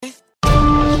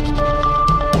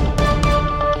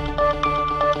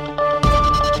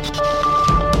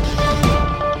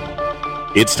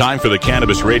It's time for the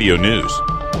Cannabis Radio News,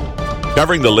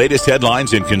 covering the latest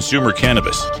headlines in consumer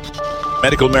cannabis,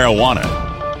 medical marijuana,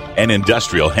 and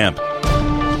industrial hemp.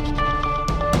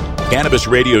 Cannabis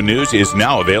Radio News is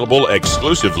now available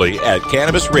exclusively at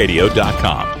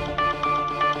cannabisradio.com.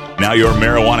 Now your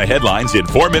marijuana headlines in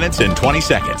 4 minutes and 20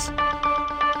 seconds.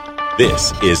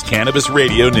 This is Cannabis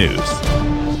Radio News.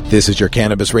 This is your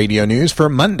Cannabis Radio News for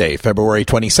Monday, February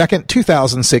 22nd,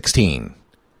 2016.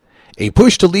 A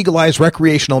push to legalize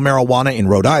recreational marijuana in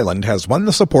Rhode Island has won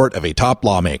the support of a top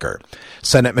lawmaker.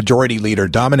 Senate Majority Leader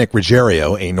Dominic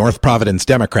Ruggiero, a North Providence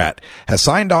Democrat, has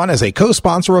signed on as a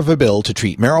co-sponsor of a bill to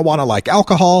treat marijuana like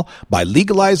alcohol by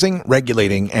legalizing,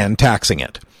 regulating, and taxing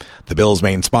it. The bill's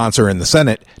main sponsor in the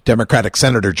Senate, Democratic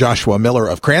Senator Joshua Miller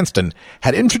of Cranston,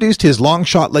 had introduced his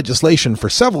long-shot legislation for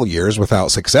several years without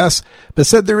success, but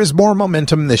said there is more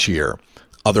momentum this year.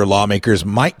 Other lawmakers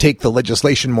might take the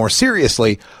legislation more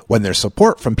seriously when there's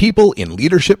support from people in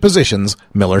leadership positions,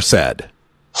 Miller said.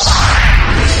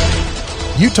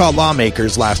 Utah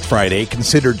lawmakers last Friday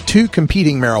considered two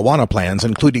competing marijuana plans,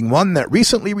 including one that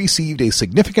recently received a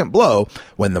significant blow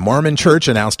when the Mormon Church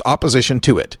announced opposition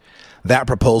to it. That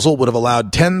proposal would have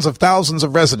allowed tens of thousands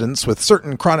of residents with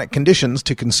certain chronic conditions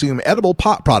to consume edible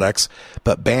pot products,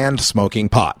 but banned smoking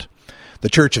pot. The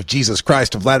Church of Jesus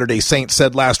Christ of Latter-day Saints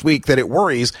said last week that it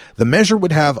worries the measure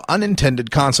would have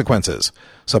unintended consequences.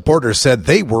 Supporters said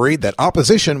they worried that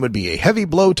opposition would be a heavy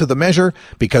blow to the measure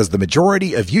because the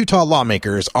majority of Utah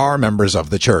lawmakers are members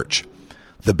of the church.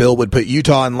 The bill would put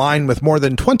Utah in line with more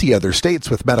than 20 other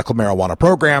states with medical marijuana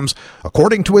programs,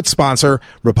 according to its sponsor,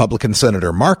 Republican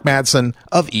Senator Mark Madsen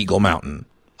of Eagle Mountain.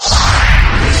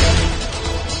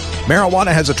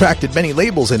 Marijuana has attracted many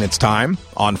labels in its time.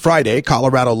 On Friday,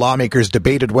 Colorado lawmakers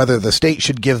debated whether the state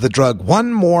should give the drug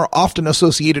one more often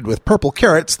associated with purple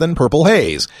carrots than purple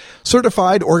haze,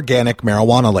 certified organic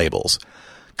marijuana labels.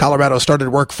 Colorado started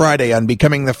work Friday on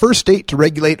becoming the first state to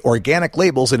regulate organic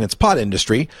labels in its pot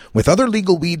industry, with other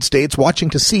legal weed states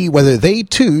watching to see whether they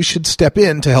too should step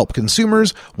in to help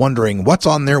consumers wondering what's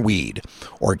on their weed.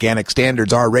 Organic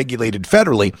standards are regulated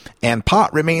federally, and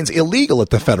pot remains illegal at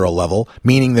the federal level,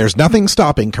 meaning there's nothing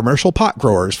stopping commercial pot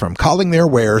growers from calling their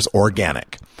wares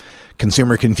organic.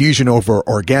 Consumer confusion over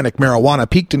organic marijuana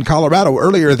peaked in Colorado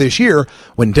earlier this year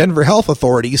when Denver health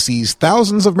authorities seized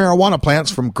thousands of marijuana plants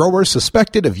from growers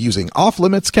suspected of using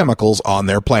off-limits chemicals on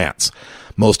their plants.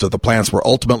 Most of the plants were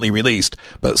ultimately released,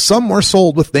 but some were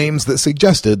sold with names that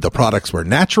suggested the products were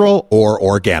natural or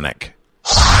organic.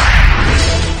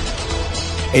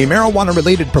 A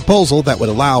marijuana-related proposal that would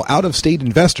allow out-of-state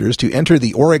investors to enter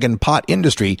the Oregon pot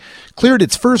industry cleared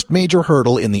its first major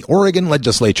hurdle in the Oregon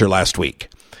legislature last week.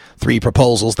 3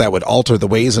 proposals that would alter the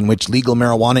ways in which legal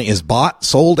marijuana is bought,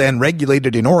 sold, and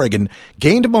regulated in Oregon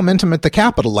gained momentum at the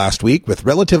Capitol last week with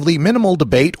relatively minimal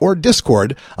debate or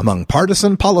discord among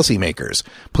partisan policymakers,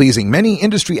 pleasing many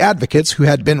industry advocates who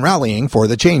had been rallying for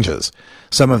the changes.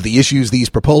 Some of the issues these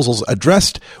proposals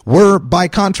addressed were, by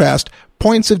contrast,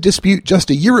 points of dispute just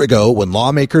a year ago when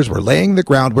lawmakers were laying the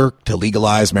groundwork to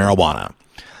legalize marijuana.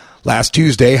 Last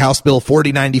Tuesday, House Bill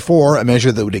 4094, a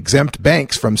measure that would exempt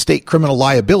banks from state criminal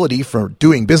liability for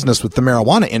doing business with the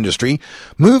marijuana industry,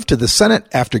 moved to the Senate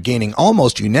after gaining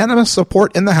almost unanimous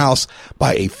support in the House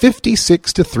by a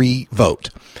 56-3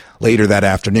 vote. Later that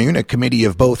afternoon, a committee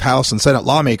of both House and Senate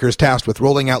lawmakers tasked with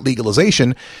rolling out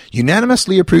legalization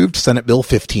unanimously approved Senate Bill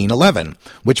 1511,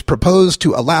 which proposed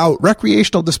to allow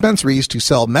recreational dispensaries to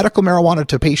sell medical marijuana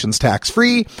to patients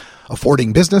tax-free,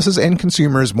 affording businesses and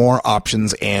consumers more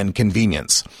options and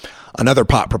convenience. Another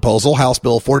pot proposal, House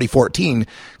Bill 4014,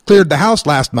 cleared the House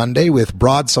last Monday with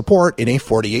broad support in a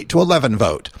 48-11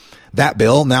 vote. That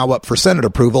bill, now up for Senate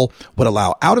approval, would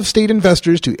allow out-of-state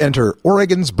investors to enter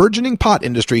Oregon's burgeoning pot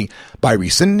industry by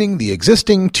rescinding the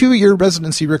existing 2-year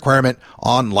residency requirement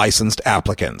on licensed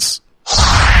applicants.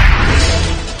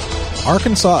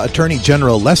 Arkansas Attorney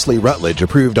General Leslie Rutledge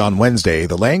approved on Wednesday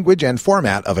the language and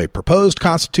format of a proposed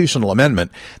constitutional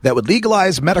amendment that would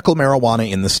legalize medical marijuana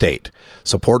in the state.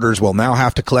 Supporters will now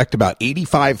have to collect about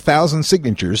 85,000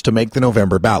 signatures to make the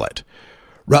November ballot.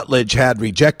 Rutledge had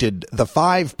rejected the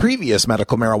 5 previous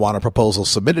medical marijuana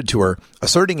proposals submitted to her,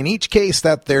 asserting in each case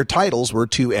that their titles were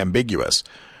too ambiguous.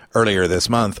 Earlier this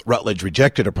month, Rutledge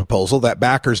rejected a proposal that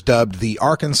backers dubbed the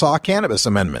Arkansas Cannabis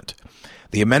Amendment.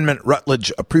 The amendment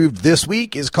Rutledge approved this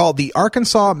week is called the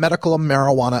Arkansas Medical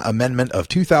Marijuana Amendment of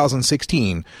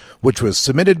 2016, which was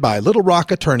submitted by Little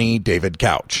Rock attorney David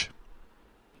Couch.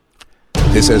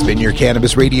 This has been your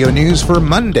Cannabis Radio News for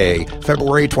Monday,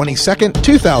 February 22nd,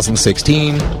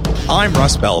 2016. I'm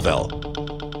Russ Belville.